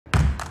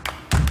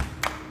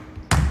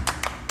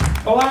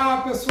Olá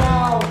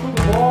pessoal,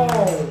 tudo bom?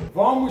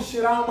 Vamos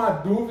tirar uma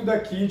dúvida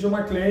aqui de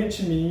uma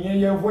cliente minha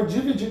e eu vou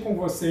dividir com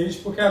vocês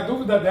porque a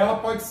dúvida dela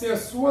pode ser a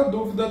sua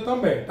dúvida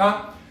também,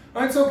 tá?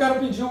 Antes eu quero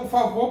pedir um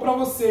favor para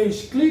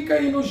vocês, clica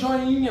aí no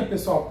joinha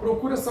pessoal,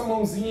 procura essa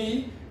mãozinha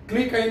aí,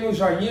 clica aí no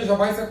joinha, já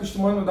vai se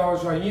acostumando a dar o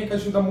joinha que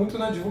ajuda muito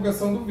na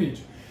divulgação do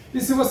vídeo. E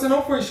se você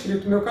não for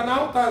inscrito no meu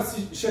canal, tá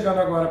chegando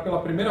agora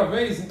pela primeira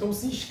vez, então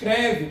se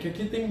inscreve que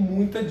aqui tem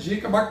muita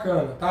dica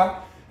bacana,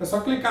 tá? É só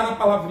clicar na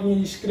palavrinha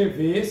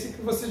inscrever-se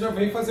que você já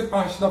vem fazer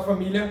parte da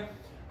família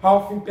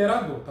Ralph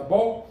Imperador, tá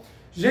bom?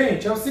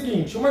 Gente, é o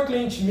seguinte, uma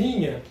cliente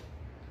minha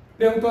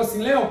perguntou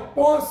assim, Léo,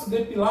 posso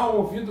depilar o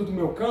ouvido do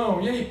meu cão?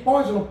 E aí,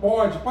 pode ou não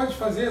pode? Pode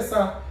fazer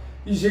essa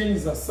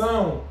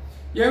higienização?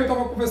 E aí eu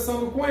estava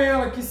conversando com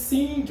ela que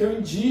sim, que eu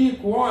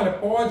indico, olha,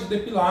 pode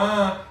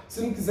depilar,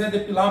 se não quiser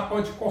depilar,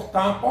 pode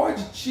cortar,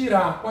 pode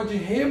tirar, pode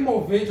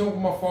remover de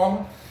alguma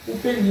forma o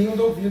pelinho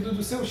do ouvido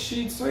do seu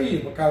shih tzu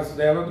aí, no caso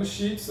dela do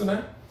shih tzu,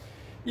 né?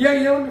 E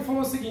aí ela me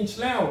falou o seguinte,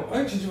 Léo,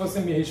 antes de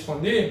você me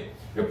responder,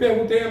 eu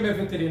perguntei à minha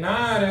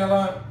veterinária,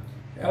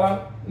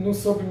 ela não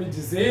soube me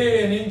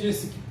dizer, nem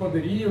disse que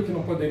poderia ou que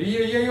não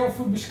poderia, e aí eu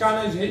fui buscar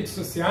nas redes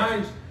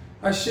sociais,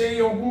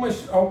 achei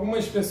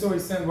algumas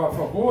pessoas sendo a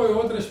favor e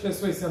outras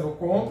pessoas sendo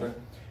contra.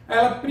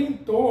 Ela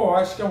printou,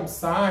 acho que é um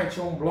site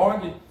ou um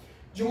blog,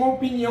 de uma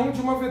opinião de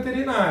uma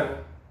veterinária.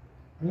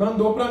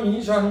 Mandou para mim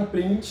já num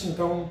print,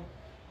 então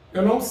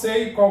eu não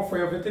sei qual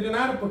foi a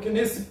veterinária, porque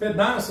nesse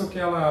pedaço que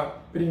ela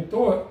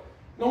printou,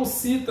 não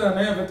cita,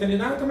 né, a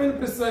veterinária, também não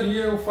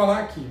precisaria eu falar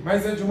aqui,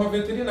 mas é de uma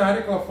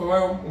veterinária, que ela falou,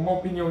 é uma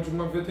opinião de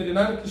uma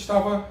veterinária que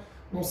estava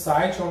num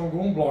site ou em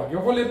algum blog.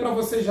 Eu vou ler para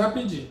vocês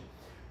rapidinho.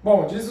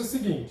 Bom, diz o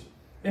seguinte,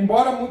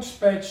 embora muitos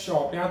pet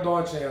shopping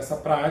adotem essa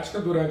prática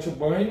durante o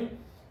banho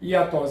e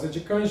a tosa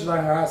de cães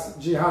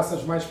de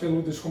raças mais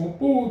peludas como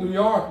Poodle,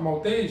 York,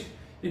 Maltês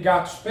e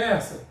gatos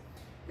persa,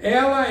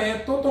 ela é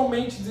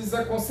totalmente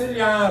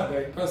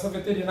desaconselhada. Então essa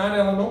veterinária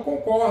ela não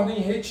concorda em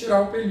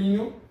retirar o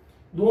pelinho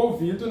do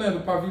ouvido, né, do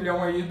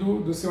pavilhão aí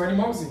do seu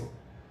animalzinho.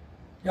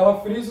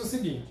 Ela frisa o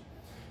seguinte,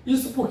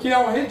 isso porque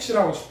ao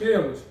retirar os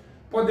pelos,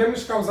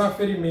 podemos causar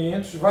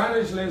ferimentos,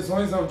 várias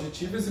lesões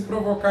auditivas e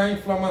provocar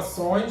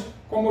inflamações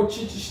como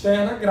otite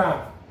externa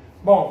grave.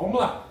 Bom, vamos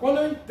lá. Quando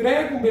eu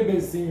entrego um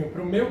bebezinho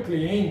para o meu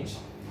cliente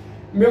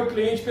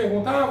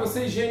pergunta,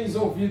 você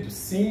higienizou o ouvido?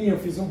 Sim, eu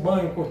fiz um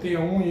banho, cortei a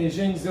unha,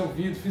 higienizei o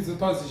ouvido, fiz a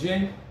tosse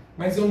higiênica,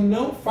 mas eu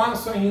não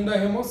faço ainda a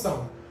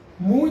remoção.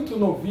 Muito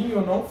novinho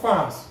eu não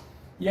faço.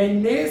 E aí,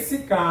 nesse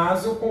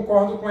caso, eu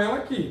concordo com ela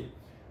aqui.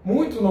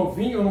 Muito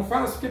novinho eu não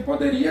faço porque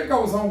poderia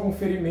causar algum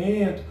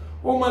ferimento,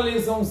 ou uma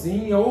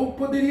lesãozinha, ou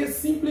poderia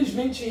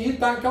simplesmente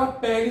irritar aquela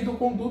pele do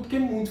conduto que é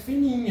muito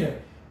fininha,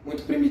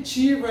 muito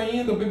primitiva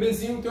ainda, o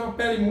bebezinho tem uma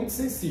pele muito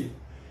sensível.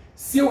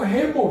 Se eu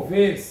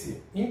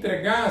removesse,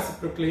 entregasse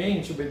para o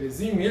cliente o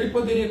bebezinho, ele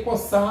poderia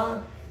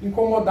coçar,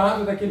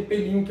 incomodado daquele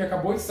pelinho que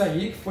acabou de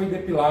sair, que foi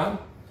depilado,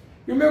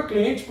 e o meu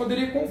cliente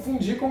poderia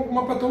confundir com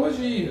alguma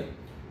patologia,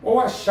 ou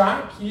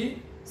achar que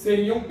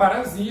seria um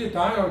parasita,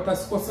 está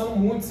se coçando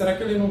muito, será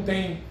que ele não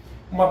tem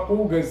uma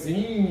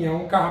pulgazinha,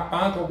 um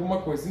carrapato, alguma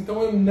coisa?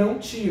 Então eu não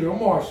tiro, eu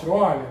mostro,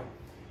 olha,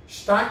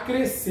 está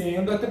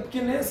crescendo, até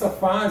porque nessa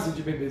fase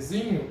de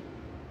bebezinho,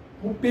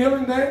 o pelo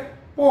ainda é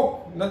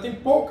pouco, ainda tem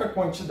pouca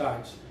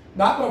quantidade.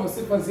 Dá para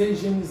você fazer a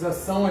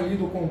higienização ali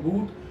do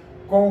conduto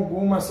com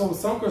alguma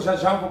solução que eu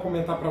já vou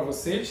comentar para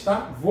vocês,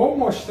 tá? Vou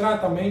mostrar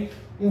também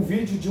um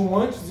vídeo de um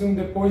antes e um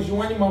depois de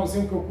um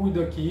animalzinho que eu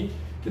cuido aqui,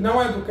 que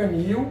não é do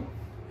canil,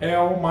 é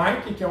o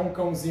Mike, que é um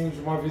cãozinho de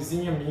uma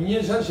vizinha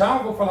minha, já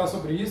vou falar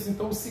sobre isso,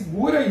 então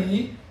segura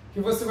aí que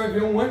você vai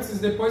ver um antes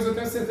e depois, eu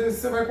tenho certeza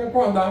que você vai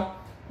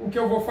concordar com o que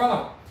eu vou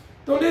falar.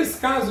 Então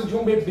nesse caso de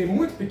um bebê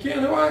muito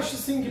pequeno, eu acho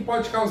sim que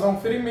pode causar um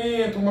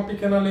ferimento, uma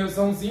pequena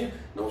lesãozinha,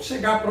 não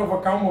chegar a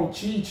provocar uma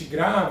otite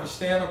grave,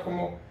 externa,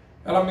 como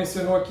ela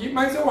mencionou aqui,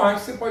 mas eu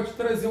acho que você pode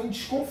trazer um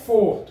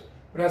desconforto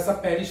para essa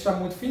pele estar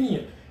muito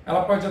fininha.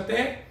 Ela pode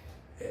até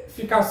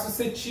ficar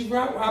suscetível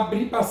a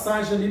abrir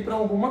passagem ali para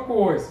alguma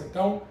coisa.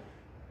 Então,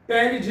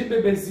 pele de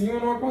bebezinho eu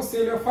não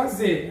aconselho a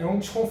fazer. É um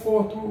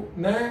desconforto,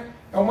 né?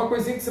 É uma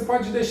coisinha que você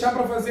pode deixar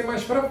para fazer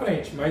mais para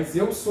frente, mas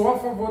eu sou a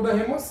favor da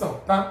remoção,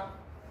 tá?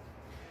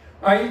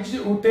 Aí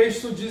o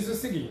texto diz o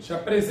seguinte, a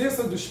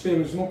presença dos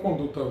pelos no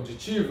conduto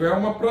auditivo é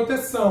uma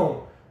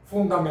proteção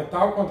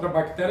fundamental contra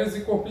bactérias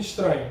e corpo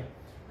estranho.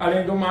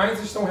 Além do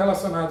mais, estão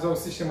relacionados ao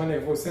sistema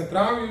nervoso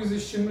central e os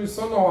estímulos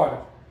sonoros.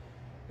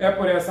 É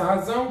por essa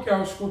razão que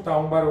ao escutar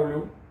um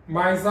barulho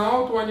mais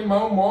alto, o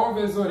animal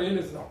move as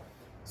orelhas e tal.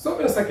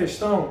 Sobre essa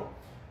questão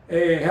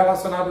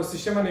relacionada ao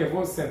sistema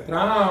nervoso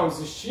central, os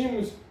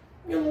estímulos,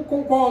 eu não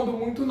concordo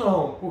muito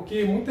não,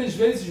 porque muitas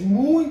vezes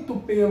muito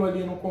pelo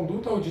ali no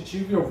conduto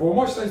auditivo, e eu vou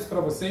mostrar isso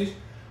para vocês,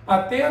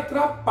 até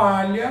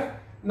atrapalha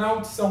na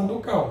audição do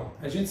cão.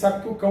 A gente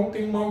sabe que o cão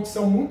tem uma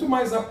audição muito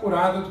mais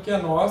apurada do que a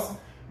nossa,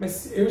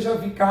 mas eu já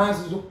vi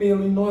casos do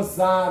pelo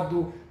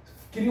enosado,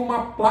 cria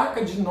uma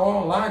placa de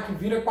nó lá que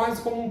vira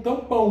quase como um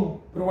tampão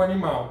para o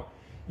animal.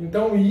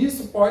 Então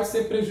isso pode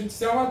ser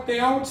prejudicial até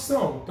à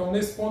audição. Então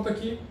nesse ponto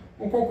aqui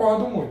não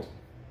concordo muito.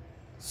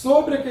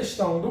 Sobre a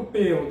questão do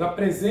pelo, da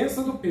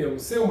presença do pelo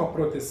ser uma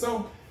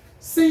proteção,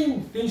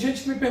 sim, tem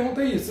gente que me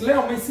pergunta isso.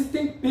 Léo, mas se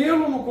tem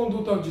pelo no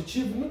conduto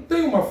auditivo, não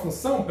tem uma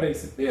função para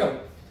esse pelo?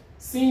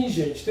 Sim,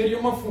 gente, teria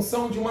uma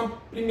função de uma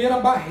primeira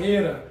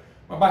barreira,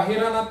 uma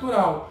barreira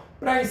natural,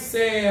 para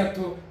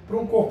inseto, para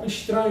um corpo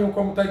estranho,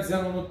 como está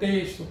dizendo no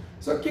texto.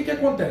 Só que o que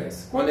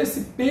acontece? Quando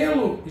esse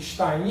pelo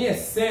está em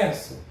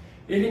excesso,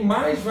 ele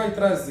mais vai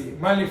trazer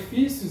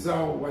malefícios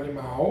ao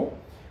animal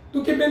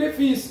do que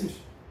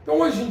benefícios. Então,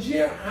 hoje em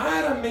dia,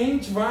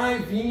 raramente vai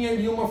vir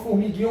ali uma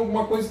formiguinha,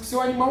 alguma coisa que seu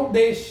animal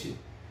deixe,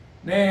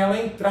 né, ela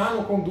entrar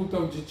no conduto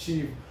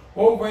auditivo.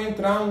 Ou vai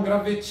entrar um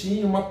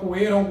gravetinho, uma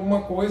poeira,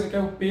 alguma coisa que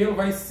aí o pelo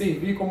vai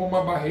servir como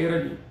uma barreira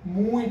ali.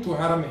 Muito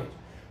raramente.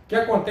 O que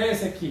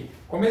acontece é que,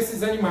 como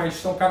esses animais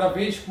estão cada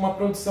vez com uma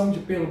produção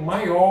de pelo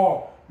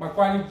maior, uma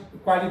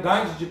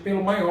qualidade de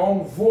pelo maior,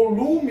 um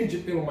volume de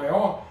pelo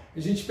maior, a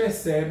gente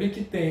percebe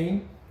que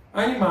tem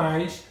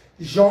animais,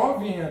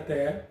 jovens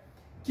até,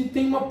 que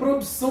tem uma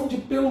produção de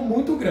pelo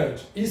muito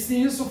grande. E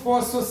se isso for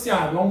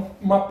associado a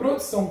uma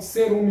produção de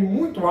cerume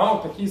muito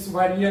alta, que isso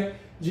varia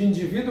de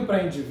indivíduo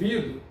para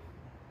indivíduo,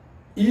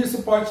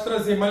 isso pode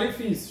trazer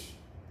malefícios,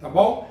 tá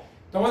bom?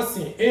 Então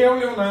assim, eu,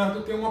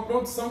 Leonardo, tenho uma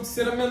produção de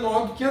cera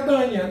menor do que a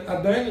Dani. A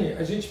Dani,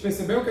 a gente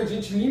percebeu que a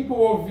gente limpa o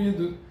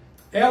ouvido,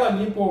 ela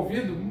limpa o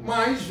ouvido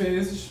mais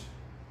vezes,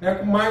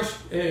 né,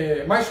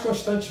 mais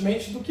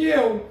constantemente do que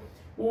eu.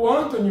 O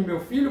Anthony, meu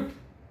filho,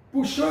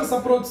 puxou essa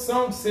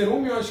produção de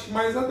cerume, eu acho que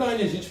mais a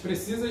Dani. A gente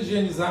precisa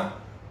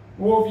higienizar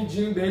o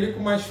ouvidinho dele com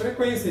mais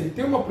frequência. Ele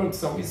tem uma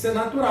produção, isso é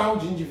natural,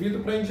 de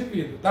indivíduo para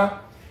indivíduo,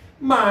 tá?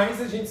 Mas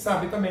a gente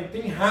sabe também que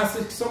tem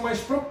raças que são mais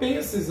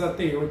propensas a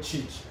ter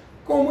otite,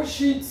 como o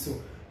Shih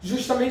Tzu,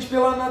 justamente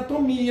pela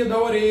anatomia da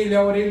orelha.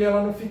 A orelha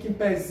ela não fica em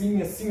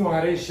pezinho assim, ó,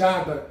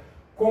 arejada,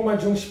 como a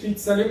de um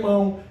Spitz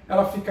alemão.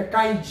 Ela fica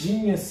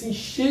caidinha, assim,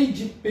 cheia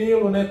de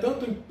pelo, né?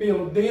 Tanto em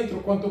pelo dentro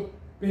quanto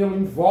pelo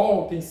em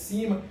volta, em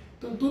cima.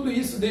 Então tudo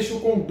isso deixa o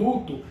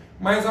conduto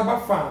mais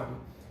abafado.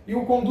 E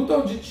o conduto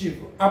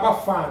auditivo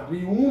abafado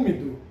e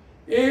úmido,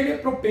 ele é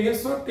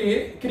propenso a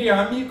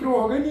criar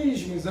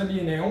micro-organismos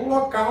ali, né? É um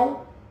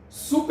local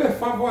super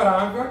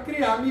favorável a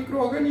criar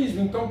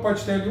micro-organismos. Então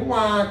pode ter ali um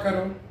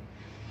ácaro,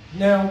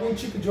 né? Algum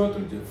tipo de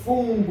outro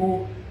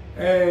fungo,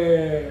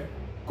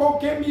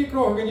 qualquer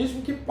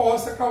micro-organismo que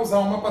possa causar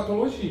uma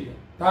patologia,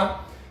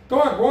 tá?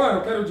 Então agora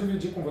eu quero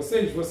dividir com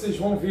vocês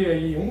vão ver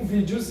aí um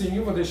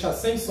videozinho, vou deixar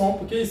sem som,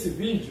 porque esse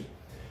vídeo,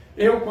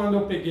 quando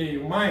eu peguei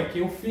o Mike,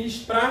 eu fiz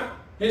para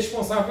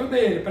responsável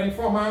dele, para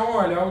informar,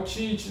 olha, a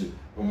otite,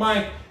 o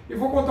Mike. E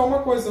vou contar uma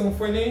coisa, não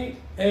foi nem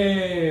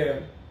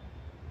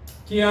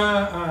que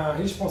a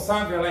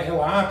responsável ela é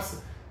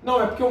relapsa.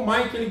 Não, é porque o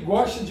Mike ele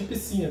gosta de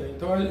piscina.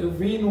 Então eu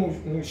vi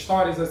no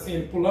stories assim,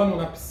 ele pulando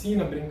na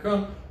piscina,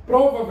 brincando,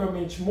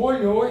 provavelmente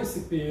molhou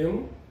esse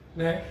pelo,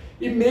 né?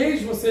 E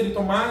mesmo se ele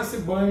tomasse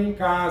banho em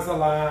casa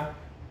lá,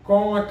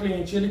 com a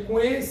cliente, ele com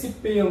esse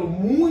pelo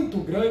muito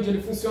grande,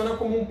 ele funciona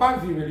como um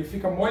pavio, ele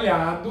fica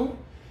molhado.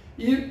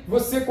 E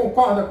você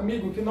concorda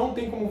comigo que não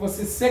tem como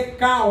você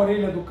secar a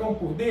orelha do cão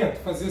por dentro,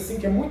 fazer assim,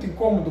 que é muito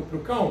incômodo para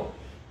o cão?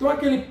 Então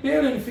aquele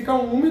pelo ele fica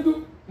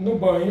úmido no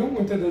banho,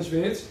 muitas das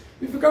vezes,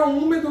 e fica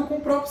úmido com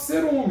o próprio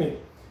cerume.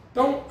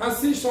 Então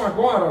assistam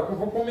agora, ó, que eu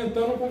vou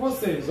comentando com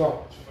vocês.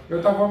 Ó. Eu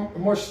estava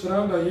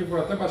mostrando aí, vou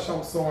até baixar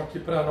o som aqui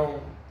para não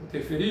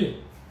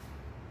interferir.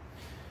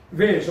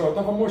 Veja, eu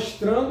estava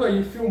mostrando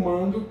aí,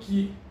 filmando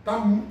que está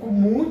com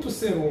muito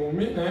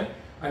cerume, né?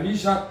 Ali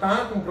já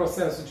está com um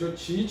processo de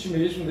otite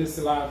mesmo desse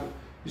lado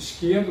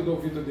esquerdo do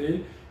ouvido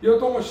dele. E eu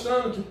estou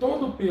mostrando que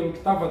todo o pelo que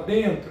estava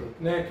dentro,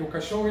 né, que o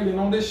cachorro ele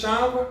não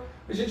deixava,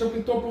 a gente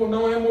optou por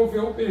não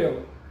remover o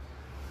pelo.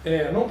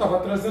 Não estava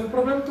trazendo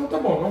problema, então tá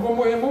bom, não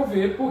vamos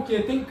remover, porque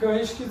tem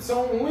cães que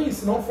são ruins,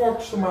 se não for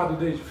acostumado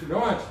desde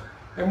filhote,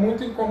 é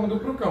muito incômodo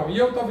para o cão. E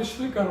eu estava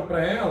explicando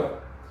para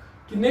ela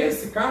que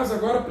nesse caso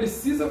agora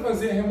precisa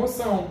fazer a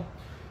remoção.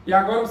 E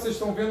agora vocês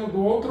estão vendo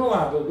do outro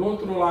lado. Do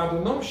outro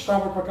lado não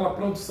estava com aquela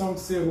produção de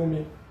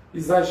cerume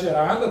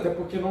exagerada, até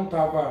porque não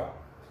estava,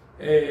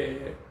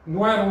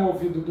 não era um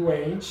ouvido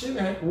doente,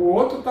 né? O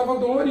outro estava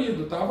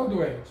dolorido, estava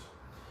doente.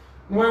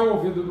 Não é um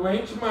ouvido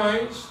doente,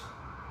 mas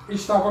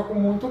estava com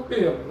muito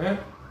pelo, né?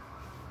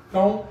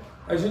 Então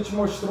a gente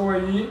mostrou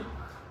aí.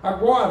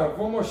 Agora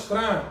vou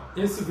mostrar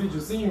esse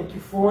videozinho que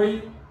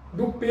foi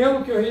do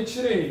pelo que eu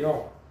retirei,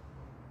 ó.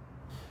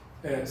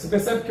 Você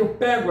percebe que eu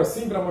pego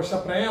assim para mostrar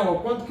para ela o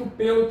quanto que o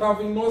pelo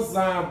estava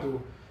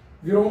enosado,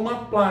 virou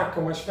uma placa,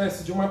 uma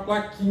espécie de uma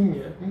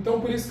plaquinha.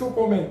 Então por isso que eu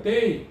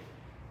comentei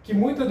que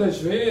muitas das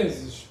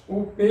vezes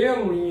o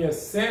pelo em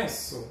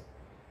excesso,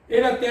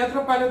 ele até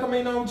atrapalha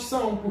também na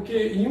audição, porque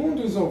em um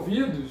dos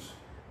ouvidos,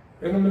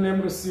 eu não me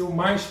lembro se o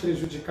mais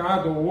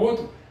prejudicado ou o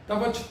outro,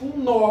 estava tipo um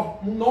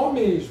nó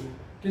mesmo,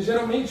 porque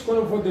geralmente quando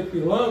eu vou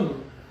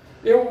depilando,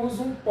 eu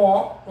uso um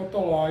pó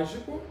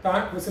otológico,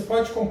 tá? Que você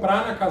pode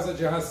comprar na casa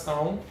de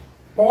ração,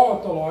 pó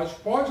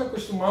otológico, pode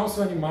acostumar o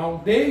seu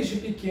animal desde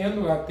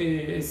pequeno a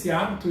ter esse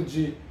hábito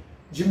de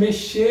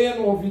mexer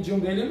no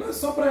ouvidinho dele, não é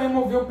só para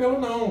remover o pelo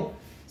não.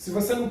 Se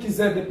você não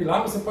quiser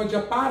depilar, você pode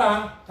já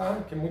parar, tá?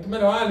 Que é muito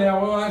melhor. Ah,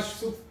 Léo, eu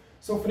acho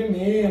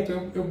sofrimento.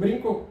 Eu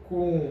brinco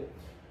com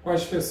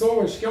as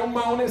pessoas que é um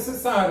mal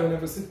necessário, né?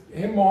 Você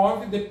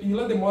remove,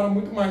 depila, demora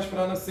muito mais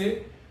para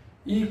nascer.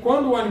 E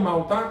quando o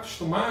animal está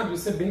acostumado,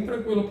 isso é bem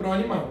tranquilo para o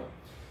animal.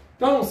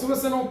 Então, se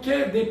você não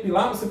quer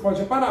depilar, você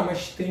pode parar,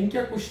 mas tem que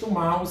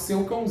acostumar o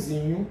seu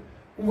cãozinho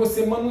com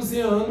você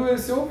manuseando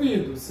esse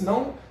ouvido.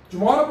 Senão, de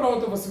uma hora para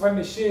outra você vai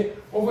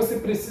mexer, ou você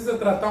precisa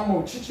tratar uma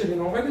otite, ele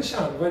não vai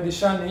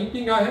deixar nem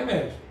pingar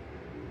remédio.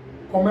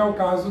 Como é o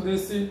caso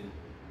desse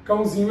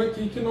cãozinho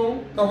aqui que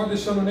não estava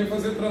deixando nem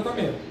fazer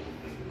tratamento.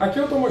 Aqui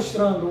eu estou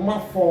mostrando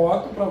uma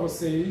foto para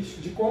vocês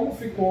de como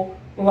ficou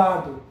o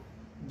lado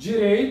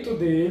direito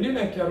dele,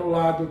 né, que era o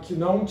lado que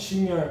não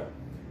tinha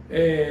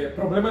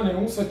problema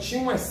nenhum, só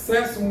tinha um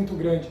excesso muito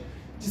grande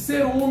de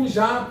cerume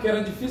já, porque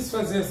era difícil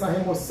fazer essa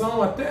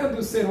remoção até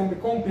do cerume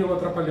com o pelo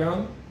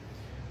atrapalhando,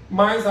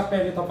 mas a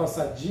pele estava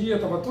sadia,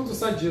 estava tudo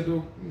sadia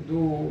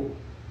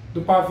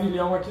do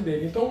pavilhão aqui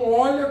dele. Então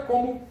olha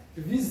como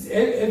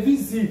é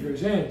visível,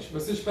 gente,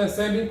 vocês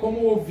percebem como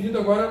o ouvido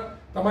agora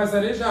está mais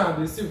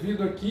arejado. Esse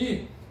ouvido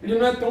aqui, ele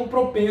não é tão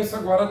propenso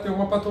agora a ter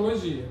uma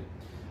patologia,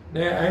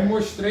 né? Aí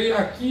mostrei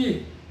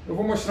aqui, eu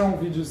vou mostrar um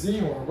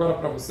videozinho agora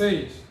para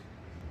vocês.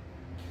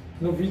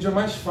 No vídeo é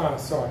mais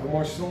fácil, ó, eu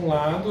mostro um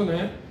lado,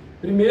 né?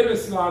 Primeiro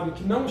esse lado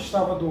que não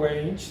estava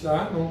doente,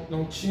 tá?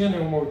 Não tinha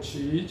nenhuma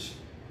otite,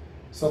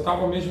 só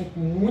estava mesmo com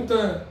muito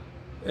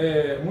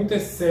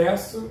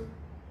excesso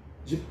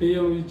de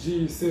pelo e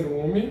de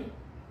cerume.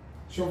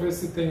 Deixa eu ver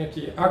se tem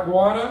aqui.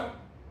 Agora,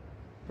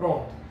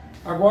 pronto.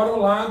 Agora o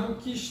lado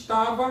que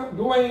estava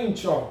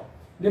doente, ó.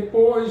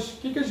 Depois, o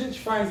que a gente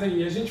faz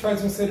aí? A gente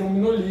faz um cerume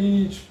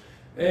minolítico.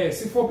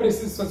 Se for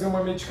preciso fazer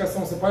uma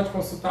medicação, você pode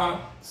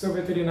consultar o seu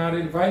veterinário,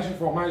 ele vai te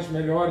informar as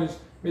melhores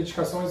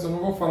medicações. Eu não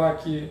vou falar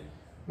aqui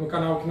no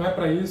canal que não é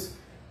para isso,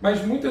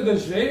 mas muitas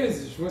das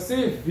vezes você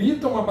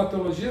evita uma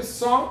patologia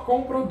só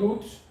com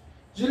produtos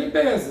de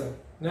limpeza,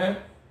 né?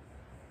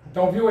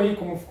 Então viu aí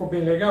como ficou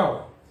bem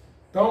legal?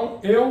 Então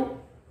eu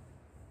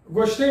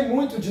gostei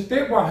muito de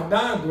ter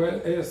guardado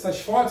essas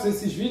fotos,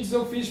 esses vídeos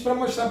eu fiz para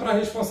mostrar para a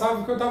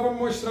responsável, que eu estava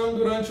mostrando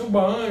durante o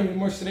banho,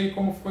 mostrei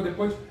como ficou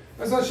depois.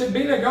 Mas eu achei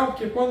bem legal,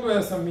 porque quando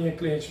essa minha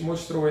cliente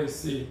mostrou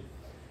esse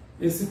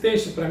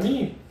texto para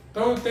mim,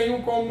 então eu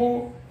tenho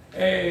como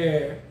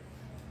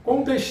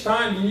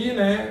contestar ali,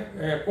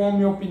 né, com a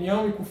minha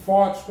opinião e com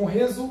fotos, com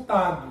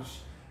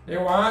resultados.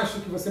 Eu acho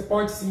que você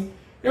pode sim.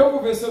 Eu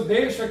vou ver se eu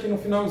deixo aqui no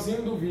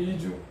finalzinho do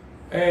vídeo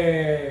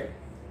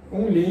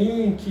um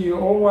link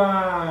ou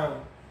a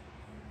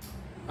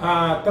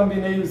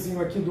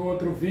thumbnailzinho aqui do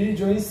outro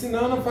vídeo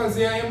ensinando a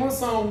fazer a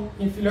remoção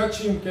em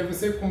filhotinho, porque aí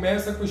você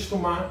começa a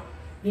acostumar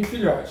em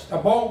filhote, tá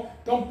bom?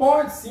 Então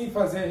pode sim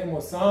fazer a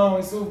remoção,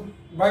 isso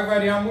vai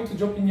variar muito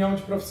de opinião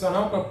de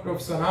profissional para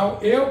profissional.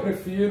 Eu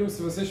prefiro,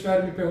 se vocês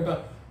estiverem me perguntando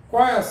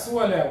qual é a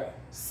sua, Léo,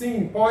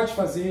 sim, pode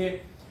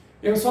fazer.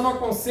 Eu só não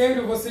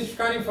aconselho vocês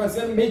ficarem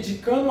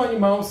medicando o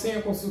animal sem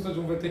a consulta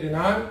de um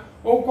veterinário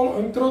ou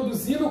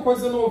introduzindo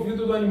coisa no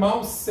ouvido do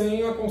animal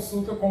sem a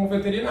consulta com o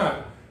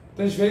veterinário.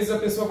 Muitas vezes a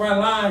pessoa vai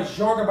lá,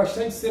 joga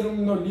bastante cerume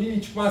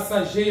minolítico,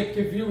 massageia,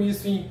 porque viu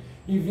isso em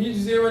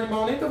vídeos e o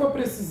animal nem estava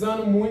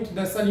precisando muito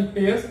dessa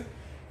limpeza,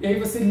 e aí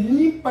você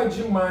limpa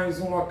demais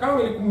um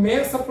local, ele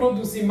começa a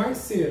produzir mais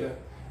cera.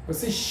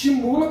 Você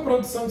estimula a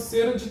produção de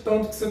cera de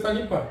tanto que você está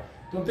limpando.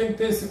 Então tem que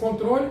ter esse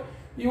controle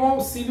e o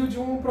auxílio de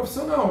um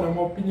profissional, né?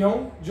 Uma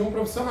opinião de um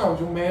profissional,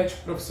 de um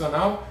médico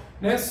profissional.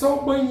 Não é só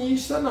o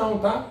banhista não,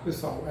 tá,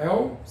 pessoal? É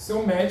o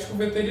seu médico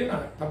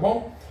veterinário, tá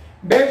bom?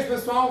 Beijo,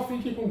 pessoal,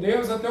 fiquem com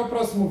Deus, até o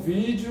próximo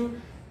vídeo.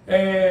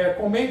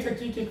 Comente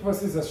aqui o que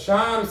vocês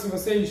acharam, se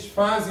vocês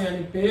fazem a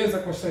limpeza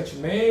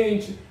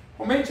constantemente.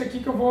 Comente aqui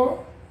que eu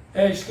vou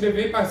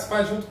escrever e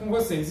participar junto com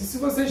vocês. E se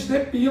vocês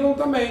depilam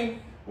também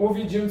o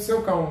ouvidinho do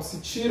seu cão, se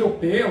tira o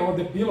pelo, ou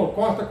depila, ou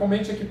corta,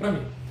 comente aqui pra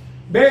mim.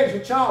 Beijo,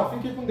 tchau,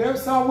 fiquem com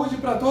Deus, saúde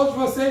para todos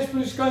vocês, para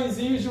os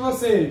cãezinhos de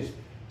vocês.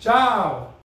 Tchau!